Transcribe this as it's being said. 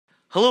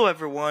Hello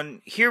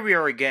everyone, here we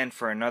are again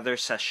for another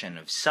session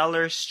of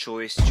Seller's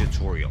Choice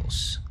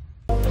Tutorials.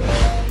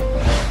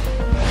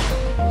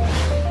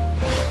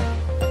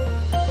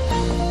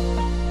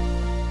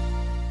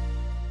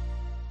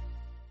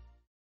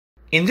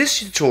 In this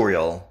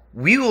tutorial,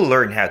 we will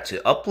learn how to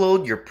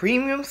upload your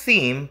premium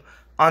theme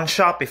on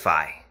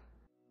Shopify.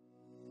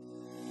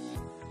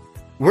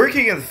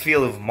 Working in the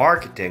field of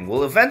marketing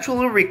will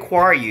eventually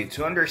require you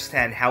to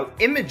understand how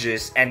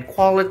images and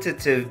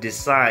qualitative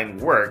design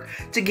work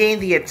to gain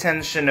the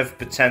attention of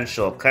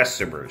potential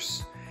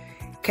customers.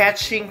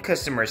 Catching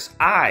customers'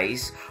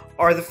 eyes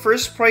are the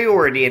first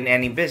priority in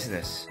any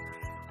business.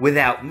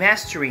 Without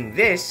mastering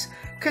this,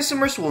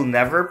 customers will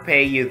never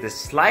pay you the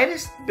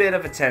slightest bit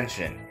of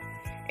attention,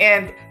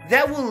 and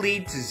that will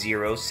lead to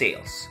zero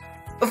sales.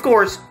 Of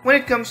course, when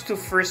it comes to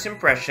first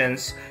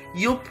impressions,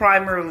 you'll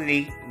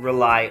primarily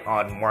rely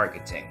on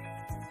marketing.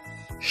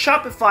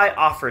 Shopify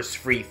offers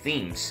free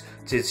themes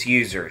to its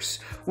users,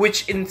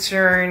 which in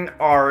turn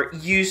are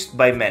used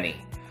by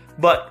many.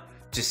 But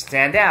to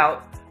stand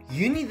out,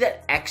 you need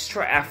that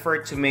extra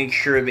effort to make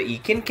sure that you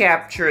can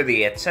capture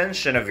the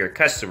attention of your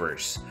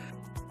customers.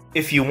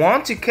 If you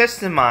want to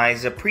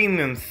customize a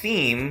premium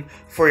theme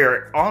for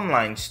your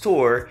online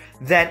store,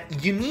 then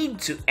you need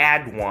to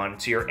add one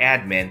to your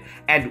admin,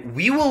 and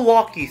we will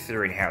walk you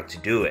through how to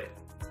do it.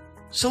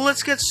 So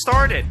let's get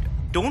started.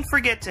 Don't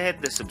forget to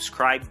hit the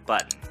subscribe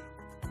button.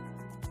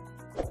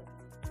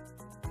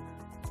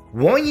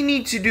 What you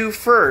need to do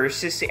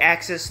first is to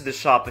access the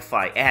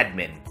Shopify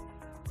admin.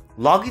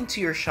 Log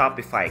into your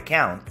Shopify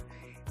account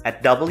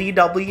at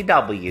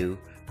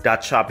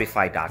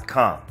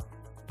www.shopify.com.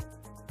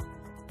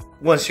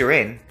 Once you're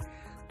in,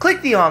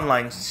 click the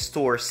online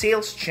store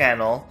sales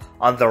channel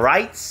on the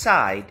right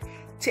side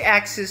to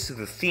access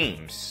the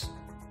themes.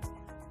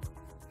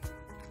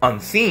 On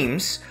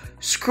themes,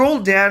 scroll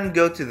down and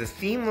go to the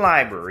theme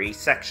library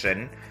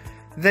section,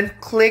 then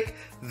click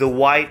the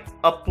white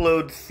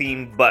upload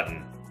theme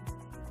button.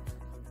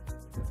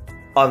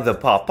 On the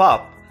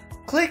pop-up,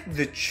 click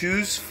the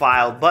choose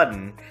file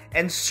button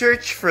and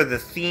search for the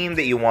theme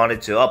that you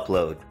wanted to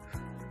upload.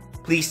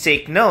 Please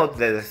take note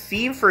that the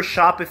theme for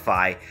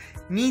Shopify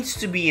needs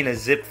to be in a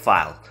zip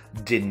file.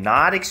 Do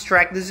not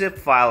extract the zip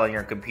file on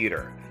your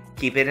computer.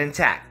 Keep it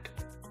intact.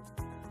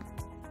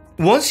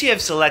 Once you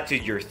have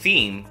selected your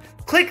theme,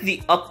 click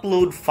the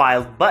Upload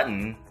File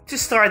button to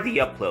start the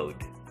upload.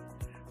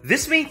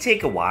 This may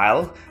take a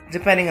while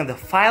depending on the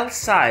file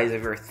size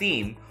of your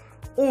theme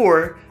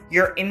or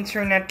your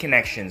internet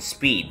connection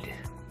speed.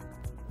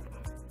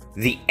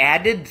 The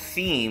added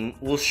theme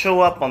will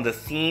show up on the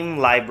theme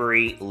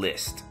library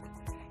list.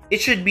 It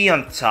should be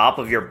on top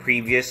of your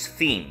previous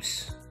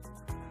themes.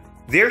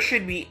 There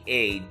should be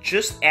a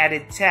just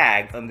added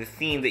tag on the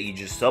theme that you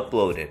just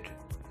uploaded.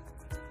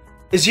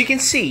 As you can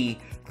see,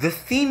 the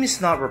theme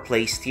is not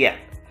replaced yet.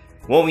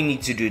 What we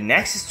need to do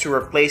next is to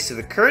replace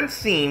the current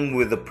theme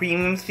with the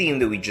premium theme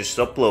that we just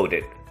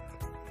uploaded.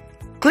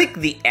 Click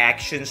the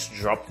Actions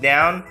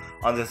drop-down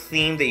on the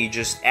theme that you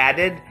just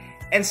added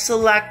and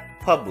select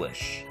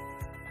Publish.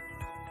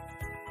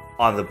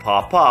 On the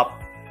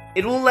pop-up,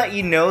 it will let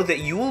you know that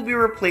you will be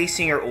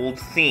replacing your old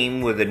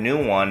theme with a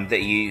new one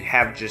that you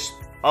have just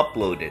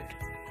uploaded.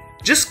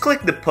 Just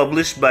click the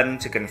Publish button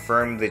to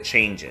confirm the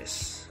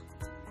changes.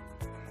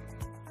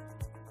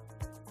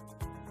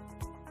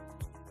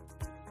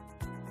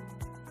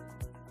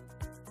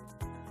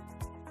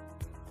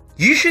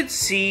 You should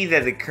see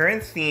that the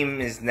current theme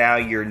is now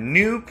your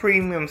new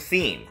premium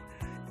theme.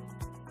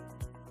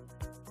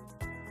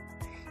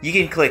 You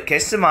can click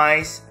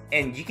Customize,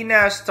 and you can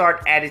now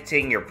start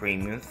editing your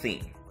premium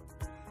theme.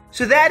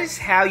 So that is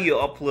how you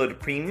upload a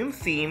premium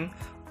theme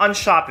on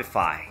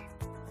Shopify.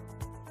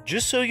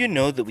 Just so you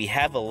know that we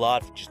have a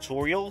lot of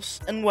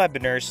tutorials and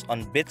webinars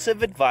on bits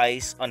of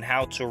advice on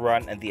how to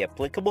run and the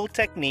applicable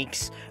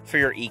techniques for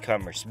your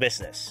e-commerce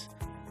business.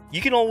 You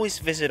can always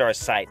visit our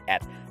site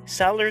at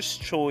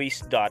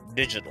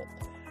sellerschoice.digital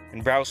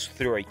and browse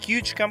through our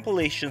huge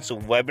compilations of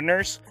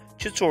webinars,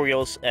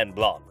 tutorials, and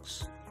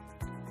blogs.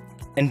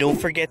 And don't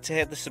forget to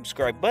hit the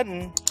subscribe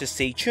button to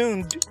stay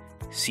tuned.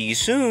 See you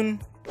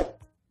soon!